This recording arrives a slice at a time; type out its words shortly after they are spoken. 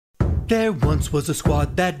There once was a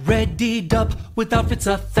squad that readied up, with outfits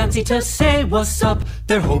a fancy to say what's up.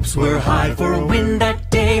 Their hopes were high for a win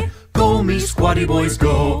that day. Go me squatty boys,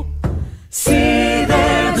 go. See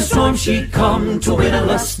there, the storm she come to whittle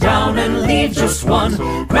us down and leave just one.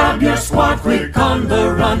 So grab your squad quick on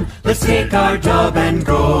the run, let's take our dub and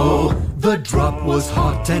go. The drop was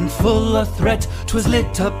hot and full of threat, 'twas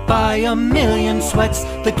lit up by a million sweats.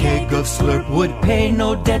 The keg of slurp would pay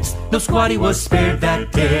no debts, no squatty was spared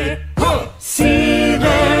that day. See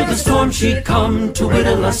there, the storm she come to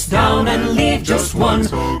whittle us down and leave just one.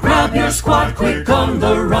 So grab your squad quick on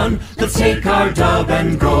the run, let's take our dub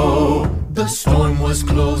and go. The storm was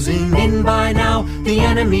closing in by now, the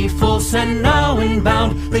enemy full send now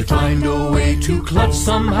inbound. They find a way to clutch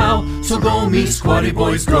somehow, so go me squatty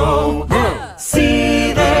boys, go.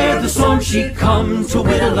 See there, the storm she come to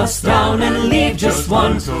whittle us down and leave just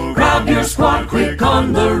one. So grab your squad quick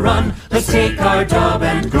on the run, let's take our dub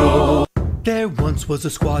and go. There once was a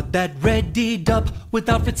squad that readied up, with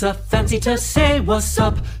outfits a fancy to say what's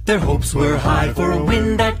up. Their hopes were high for a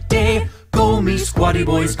win that day. Go me squatty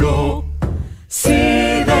boys, go.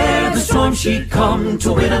 See there, the storm she come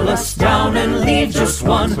to whittle us down and leave just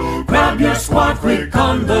one. So grab your squad quick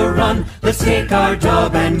on the run, let's take our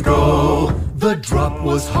dub and go. The drop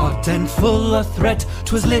was hot and full of threat,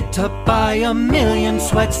 'twas lit up by a million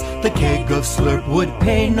sweats. The keg of slurp would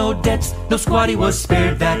pay no debts, no squatty was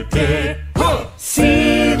spared that day.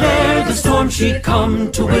 See there, the storm she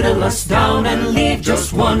come to whittle us down and leave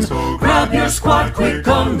just one. So grab your squad quick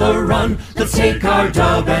on the run, let's take our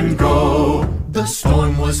dub and go. The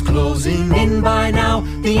storm was closing in by now,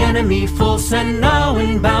 the enemy full send now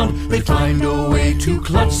inbound. They find a way to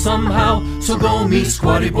clutch somehow, so go me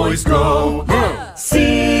squatty boys, go.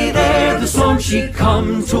 See there, the storm she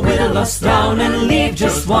come to whittle us down and leave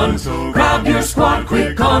just one. So grab your squad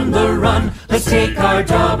quick on the run, let's take our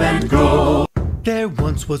dub and go. There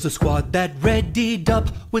once was a squad that readied up,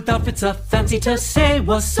 with outfits a fancy to say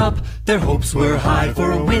what's up. Their hopes were high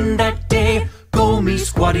for a win that day. Go me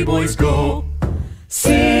squatty boys, go.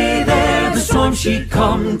 See there, the storm she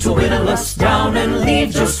come to whittle us down and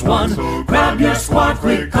leave just one. So grab your squad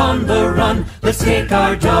quick on the run, let's take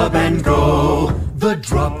our dub and go. The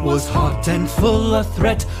drop was hot and full of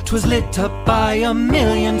threat, 'twas lit up by a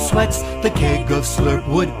million sweats. The keg of slurp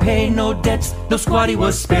would pay no debts, no squatty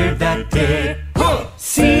was spared that day.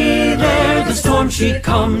 See there, the storm she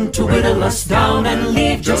come to whittle us down and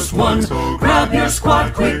leave just one. So grab your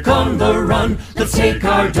squad quick on the run, let's take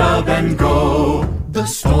our dub and go. The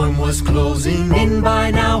storm was closing in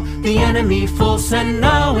by now, the enemy full send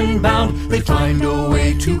now inbound. They find a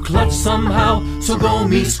way to clutch somehow, so go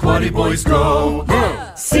me squatty boys, go.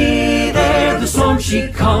 See there, the storm she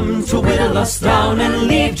come to whittle us down and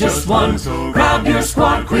leave just one. So grab your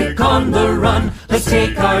squad quick on the run, let's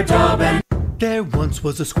take our dub and there once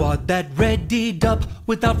was a squad that readied up,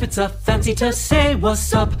 with outfits a fancy to say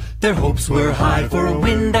what's up. Their hopes were high for a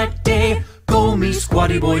win that day. Go me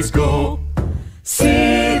squatty boys, go.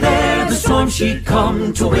 See there, the storm she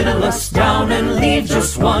come to whittle us down and leave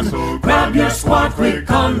just one. So grab your squad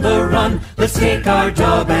quick on the run, let's take our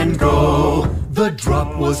dub and go. The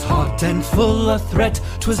drop was hot and full of threat,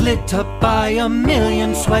 'twas lit up by a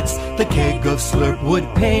million sweats. The keg of slurp would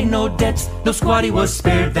pay no debts, no squatty was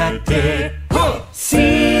spared that day.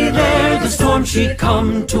 See there, the storm she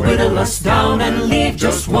come to whittle us down and leave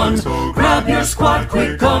just one. So grab your squad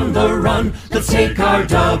quick on the run, let's take our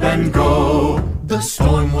dub and go. The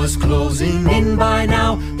storm was closing in by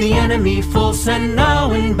now, the enemy full send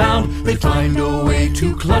now inbound. They find a way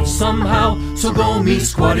to clutch somehow, so go me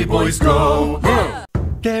squatty boys, go.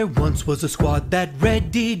 There once was a squad that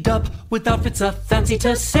readied up, with outfits a fancy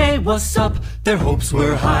to say what's up. Their hopes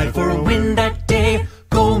were high for a win that day.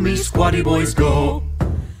 Go me squatty boys, go.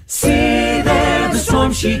 See there, the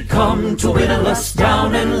storm she come to whittle us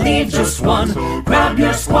down and leave just one. So grab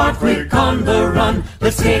your squad quick on the run,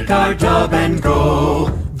 let's take our dub and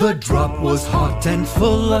go. The drop was hot and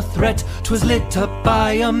full of threat, 'twas lit up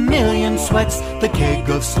by a million sweats. The keg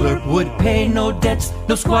of slurp would pay no debts,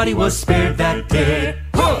 no squatty was spared that day.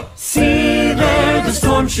 See there, the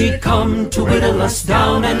storm she come to whittle us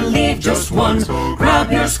down and leave just one. So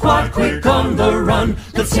grab your squad quick on the run,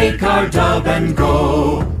 let's take our dub and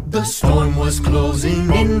go. The storm was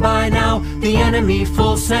closing in by now, the enemy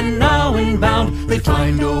full send now inbound. They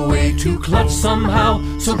find a way to clutch somehow,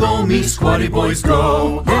 so go me squatty boys,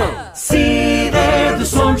 go. See there, the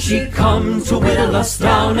storm she come to whittle us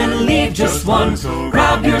down and leave just one. So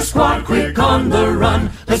grab your squad quick on the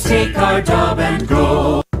run, let's take our dub and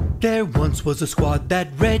go. There once was a squad that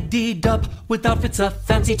readied up, with outfits a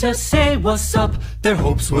fancy to say what's up. Their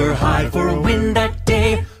hopes were high for a win that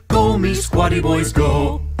day. Go me squatty boys,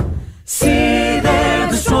 go. See there,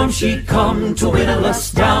 the storm she'd come to whittle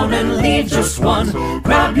us down and leave just one.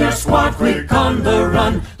 Grab your squad quick on the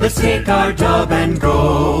run, let's take our dub and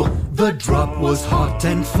go. The drop was hot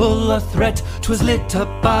and full of threat, 'twas lit up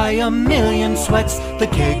by a million sweats. The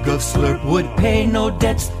keg of slurp would pay no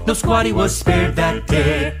debts, no squatty was spared that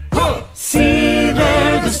day. See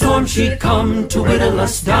there, the storm she'd come to whittle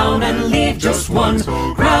us down and leave just one.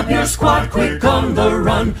 Grab your squad quick on the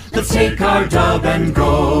run, let's take our dub and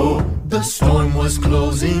go. The storm was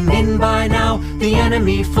closing in by now, the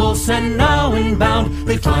enemy full send now inbound.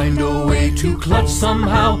 They find a way to clutch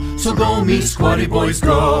somehow, so go me squatty boys,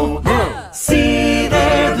 go. See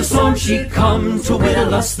there, the storm she'd come to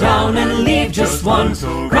whittle us down and leave just one.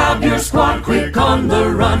 Grab your squad quick on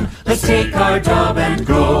the run, let's take our dub and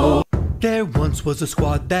go. There once was a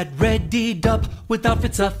squad that readied up, with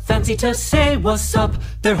outfits a fancy to say what's up.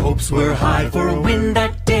 Their hopes were high for a win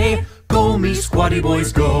that day, go me squatty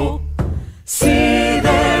boys, go. See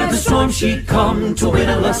there, the storm she'd come to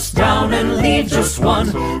whittle us down and leave just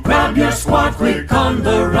one. Grab your squad quick on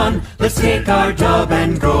the run, let's take our dub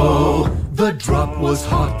and go. The drop was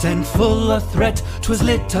hot and full of threat, 'twas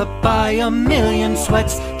lit up by a million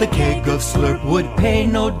sweats. The keg of slurp would pay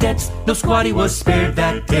no debts, no squatty was spared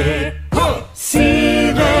that day.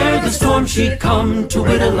 See there, the storm she'd come to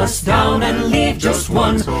whittle us down and leave just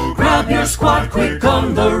one. Grab your squad quick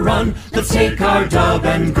on the run, let's take our dub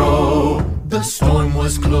and go. The storm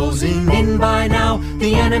was closing in by now,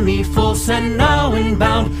 the enemy full send now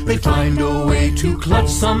inbound. They find a way to clutch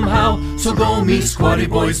somehow, so go me squatty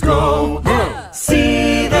boys, go.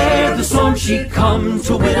 See there, the storm she'd come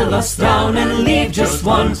to whittle us down and leave just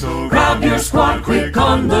one. Grab your squad quick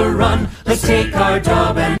on the run, let's take our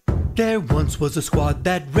dub and there once was a squad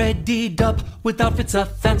that readied up, with outfits a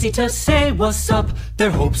fancy to say what's up.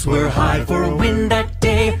 Their hopes were high for a win that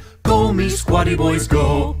day, go me squatty boys,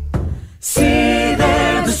 go. See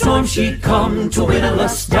there, the storm she'd come to whittle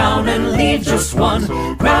us down and leave just one.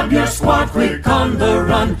 Grab your squad quick on the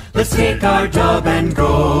run, let's take our dub and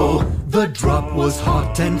go. The drop was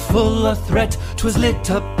hot and full of threat, 'twas lit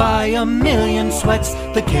up by a million sweats.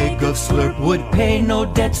 The keg of slurp would pay no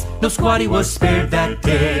debts, no squatty was spared that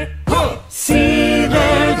day. See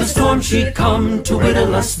there, the storm she'd come to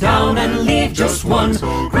whittle us down and leave just one.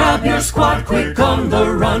 Grab your squad quick on the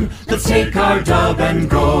run, let's take our dub and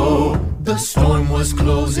go. The storm was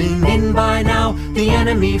closing in by now, the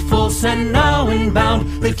enemy full send now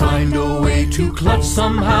inbound. They find a way to clutch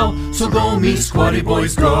somehow, so go me squatty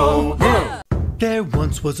boys, go. There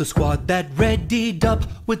once was a squad that readied up,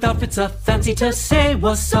 with outfits a fancy to say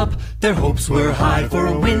what's up. Their hopes were high for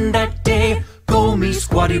a win that day, go me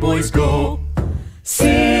squatty boys, go.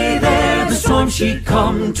 See there, the storm she'd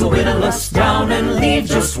come to whittle us down and leave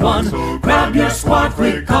just one. Grab your squad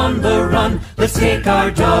quick on the run, let's take our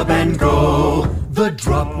dub and go. The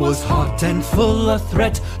drop was hot and full of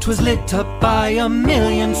threat, 'twas lit up by a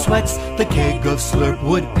million sweats. The keg of slurp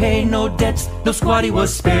would pay no debts, no squatty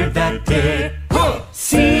was spared that day.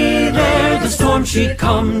 See there, the storm she'd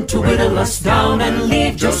come to whittle us down and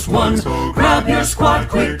leave just one. Grab your squad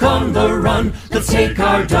quick on the run, let's take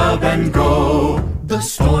our dub and go. The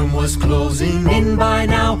storm was closing in by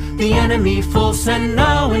now, the enemy full send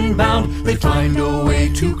now inbound. They find a way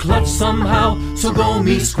to clutch somehow, so go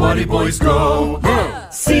me squatty boys, go.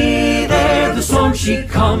 See there, the storm she'd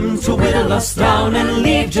come to whittle us down and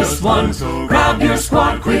leave just one. Grab your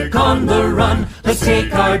squad quick on the run, let's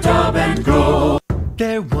take our dub and go.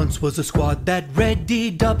 There once was a squad that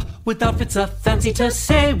readied up, with outfits a fancy to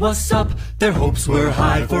say what's up. Their hopes were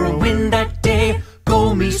high for a win that day,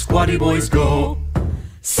 go me squatty boys, go.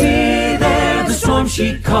 See there, the storm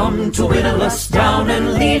she'd come to whittle us down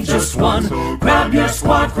and leave just one. Grab your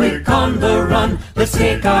squad quick on the run, let's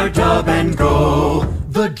take our dub and go.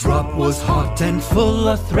 The drop was hot and full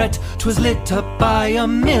of threat, 'twas lit up by a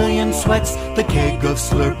million sweats. The keg of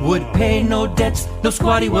slurp would pay no debts, no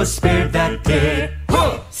squatty was spared that day.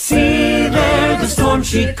 See there, the storm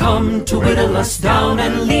she'd come to whittle us down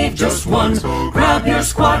and leave just one. Grab your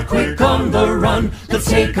squad quick on the run, let's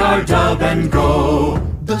take our dub and go.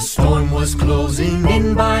 The storm was closing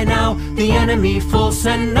in by now, the enemy full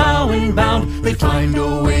send now inbound. They find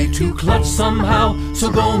a way to clutch somehow, so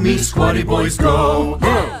go me squatty boys, go.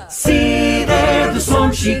 See there, the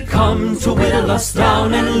storm she'd come to whittle us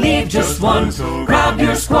down and leave just one. Grab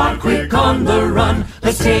your squad quick on the run,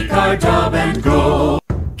 let's take our dub and go.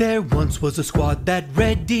 There once was a squad that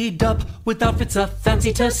readied up, with outfits a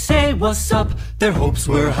fancy to say what's up. Their hopes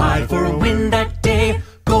were high for a win that day,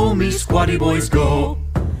 go me squatty boys, go.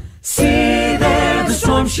 See there, the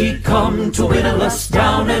storm she'd come to whittle us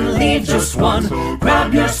down and leave just one.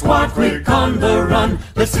 Grab your squad quick on the run,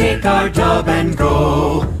 let's take our dub and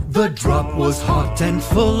go. The drop was hot and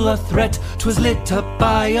full of threat, 'twas lit up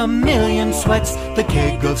by a million sweats. The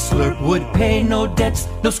keg of slurp would pay no debts,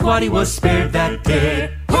 no squatty was spared that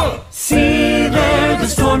day. See there, the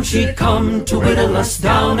storm she'd come to whittle us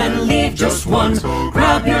down and leave just one.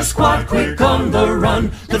 Grab your squad quick on the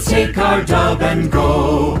run, let's take our dub and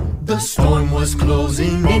go. The storm was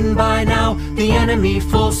closing in by now, the enemy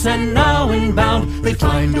full send now inbound. They'd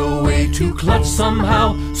find a way to clutch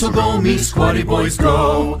somehow, so go me squatty boys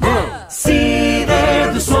go. See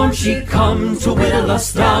there, the storm she'd come to whittle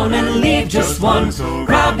us down and leave just one.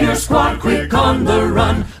 Grab your squad quick on the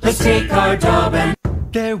run, let's take our dub and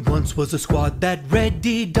there once was a squad that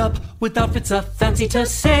readied up, with outfits a fancy to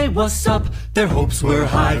say what's up. Their hopes were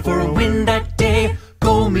high for a win that day,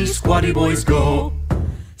 go me squatty boys go.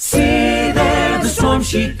 See there, the storm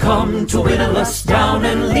she'd come to whittle us down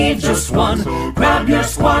and leave just one. Grab your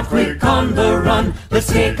squad quick on the run, let's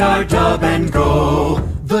take our dub and go.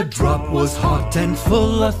 The drop was hot and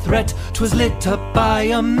full of threat, 'twas lit up by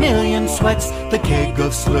a million sweats. The keg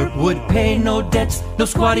of slurp would pay no debts, no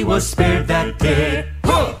squatty was spared that day.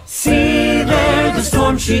 See there, the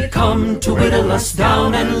storm she'd come to whittle us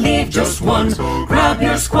down and leave just one. Grab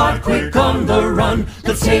your squad quick on the run,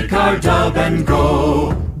 let's take our dub and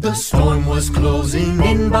go. The storm was closing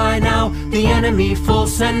in by now, the enemy full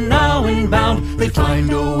send now inbound. They'd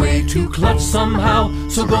find a way to clutch somehow,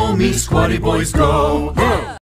 so go me squatty boys go.